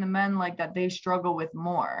something in the men like that they struggle with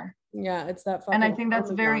more. Yeah, it's that fucking, and I think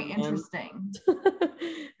that's very interesting.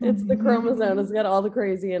 It's the chromosome. It's got all the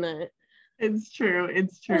crazy in it. It's true.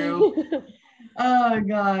 It's true. Oh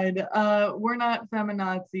God. We're not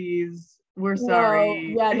feminazis. We're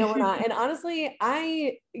sorry. No, yeah, no, we're not. And honestly,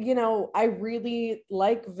 I really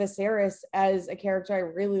like Viserys as a character. I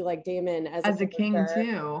really like Daemon as a king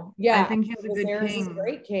too. Yeah, I think he's a good Viserys king. is a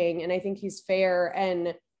great king, and I think he's fair.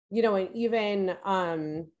 And and even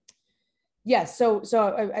yeah, so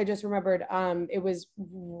I just remembered it was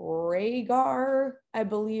Rhaegar, I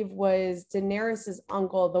believe, was Daenerys's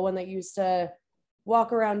uncle, the one that used to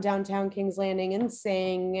walk around downtown King's Landing and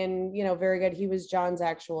sing, and very good. He was Jon's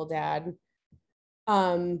actual dad.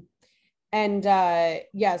 And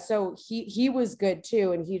yeah, so he was good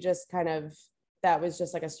too, and he just kind of, that was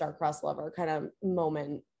just like a star-crossed lover kind of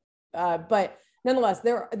moment. But nonetheless,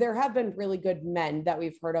 there have been really good men that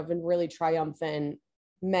we've heard of, and really triumphant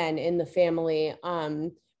men in the family.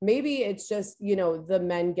 Maybe it's just the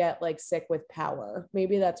men get like sick with power.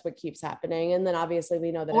 Maybe that's what keeps happening. And then obviously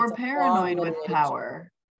we know that or paranoid with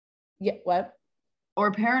power. Yeah, what?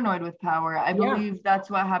 Or paranoid with power. I believe that's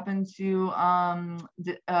what happened to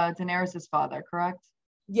Daenerys's father, correct?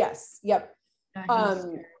 Yes. Yep.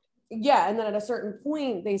 Yeah, and then at a certain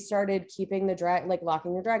point they started keeping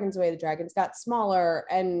locking the dragons away. The dragons got smaller,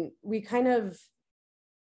 and we kind of,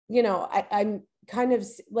 I'm kind of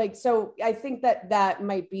like, so I think that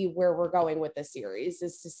might be where we're going with the series,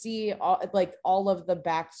 is to see all of the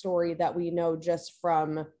backstory that we know just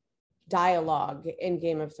from dialogue in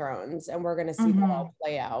Game of Thrones, and we're going to see that all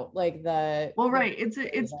play out, like right, it's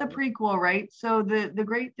the prequel, right? So the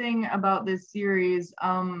great thing about this series,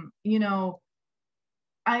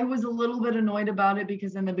 I was a little bit annoyed about it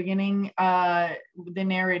because in the beginning, the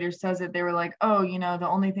narrator says that they were like, oh, the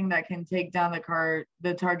only thing that can take down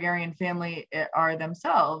the Targaryen family are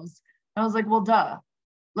themselves. And I was like, well, duh.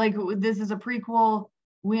 Like, this is a prequel.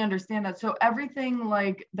 We understand that. So everything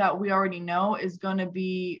like that we already know is going to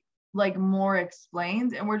be like more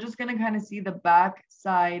explained. And we're just going to kind of see the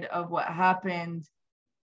backside of what happened,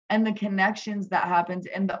 and the connections that happened,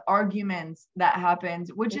 and the arguments that happened,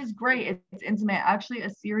 which is great. It's intimate. Actually, a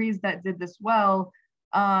series that did this well,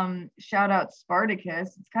 shout out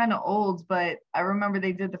Spartacus. It's kind of old, but I remember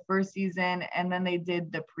they did the first season, and then they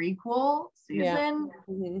did the prequel season.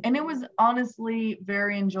 And it was honestly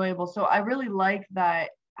very enjoyable. So I really like that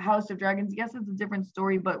House of Dragons. Yes, it's a different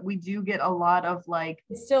story, but we do get a lot of like,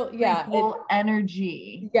 it's still,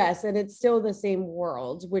 energy. Yes, and it's still the same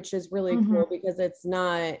world, which is really cool, because it's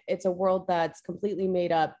a world that's completely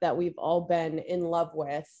made up, that we've all been in love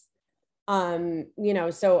with.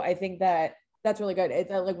 So I think that's really good. It's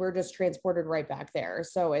like we're just transported right back there.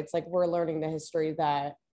 So it's like we're learning the history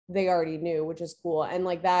that they already knew, which is cool. And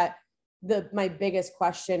like that, my biggest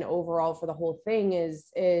question overall for the whole thing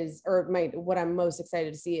what I'm most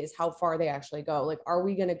excited to see is how far they actually go. Like, are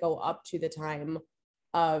we going to go up to the time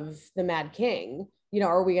of the Mad King?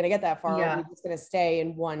 Are we going to get that far? Yeah. Are we just going to stay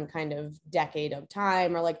in one kind of decade of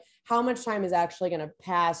time? Or like, how much time is actually going to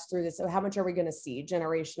pass through this? So how much are we going to see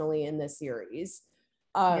generationally in this series?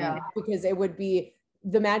 Because it would be,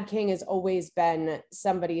 the Mad King has always been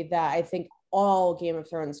somebody that I think all Game of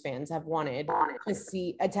Thrones fans have wanted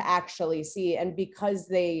to actually see. And because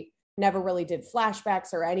they never really did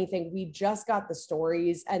flashbacks or anything, we just got the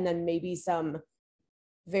stories, and then maybe some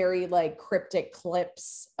very like cryptic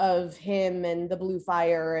clips of him and the blue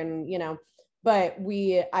fire, and but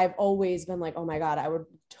I've always been like, oh my God, I would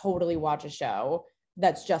totally watch a show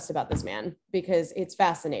that's just about this man, because it's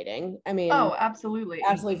fascinating. I mean, absolutely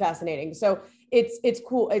fascinating. So it's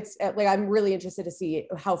cool. It's like, I'm really interested to see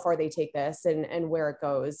how far they take this and where it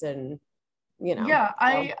goes. And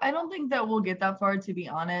I don't think that we'll get that far, to be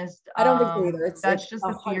honest. I don't think so either. That's just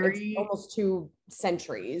a theory. It's almost 2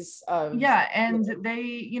 centuries of and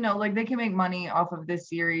they they can make money off of this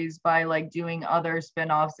series by like doing other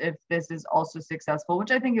spin-offs if this is also successful,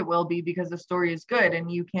 which I think it will be, because the story is good and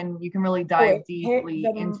you can really dive deeply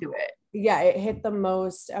into it. It hit the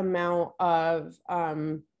most amount of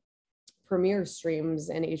premiere streams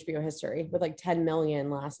in HBO history, with like 10 million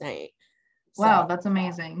last night. Wow, that's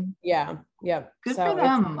amazing. Yeah. Good for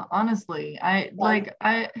them, honestly.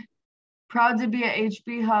 I proud to be a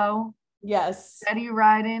HB ho. Yes. Steady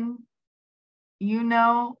riding,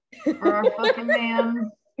 for our fucking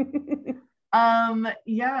man. I'm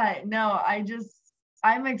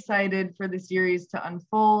excited for the series to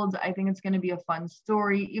unfold. I think it's going to be a fun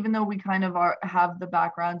story, even though we kind of have the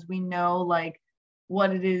backgrounds. We know like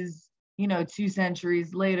what it is, 2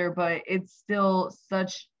 centuries later, but it's still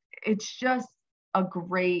it's just a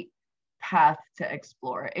great path to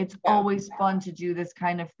explore. It's always fun to do this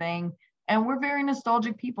kind of thing. And we're very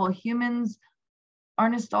nostalgic people. Humans are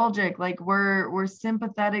nostalgic. Like we're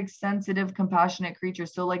sympathetic, sensitive, compassionate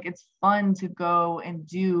creatures. So like it's fun to go and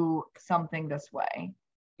do something this way.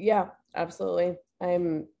 Yeah, absolutely.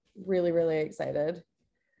 I'm really, really excited.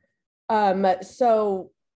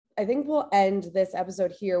 So I think we'll end this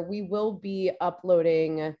episode here. We will be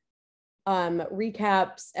uploading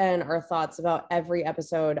recaps and our thoughts about every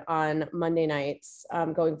episode on Monday nights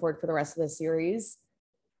going forward for the rest of the series.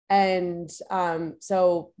 And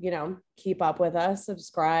so, you know, keep up with us,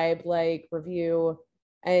 subscribe, like, review,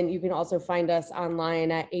 and you can also find us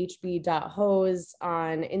online at hb.hose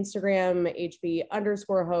on Instagram,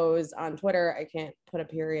 hb_hose on Twitter. I can't put a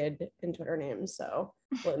period in Twitter names, so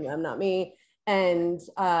I'm not me. And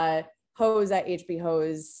hose at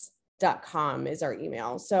hbhose.com is our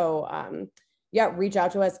email. So yeah, reach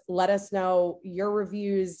out to us, let us know your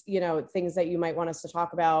reviews, you know, things that you might want us to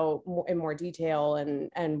talk about in more detail,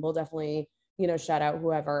 and we'll definitely, you know, shout out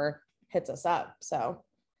whoever hits us up. So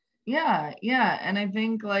yeah, and I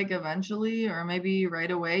think like eventually, or maybe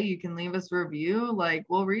right away, you can leave us a review. Like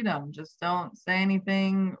we'll read them. Just don't say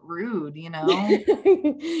anything rude, you know.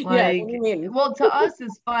 Like, yeah, well, to us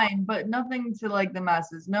is fine, but nothing to like the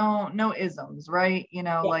masses. No isms, right? You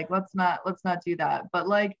know, like let's not do that. But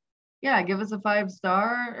like, yeah, give us a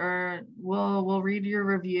 5-star, or we'll read your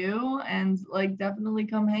review, and like definitely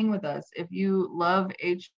come hang with us if you love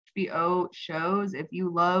HBO shows, if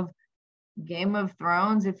you love Game of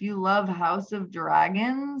Thrones, if you love House of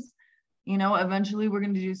Dragons. You know, eventually we're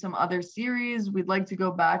going to do some other series. We'd like to go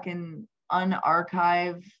back and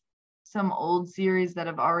unarchive some old series that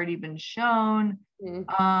have already been shown.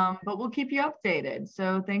 But we'll keep you updated.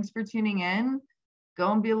 So thanks for tuning in.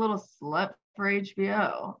 Go and be a little slut for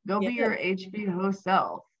HBO. Go be your HBO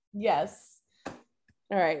self. Yes.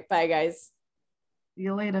 All right. Bye, guys. See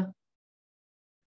you later.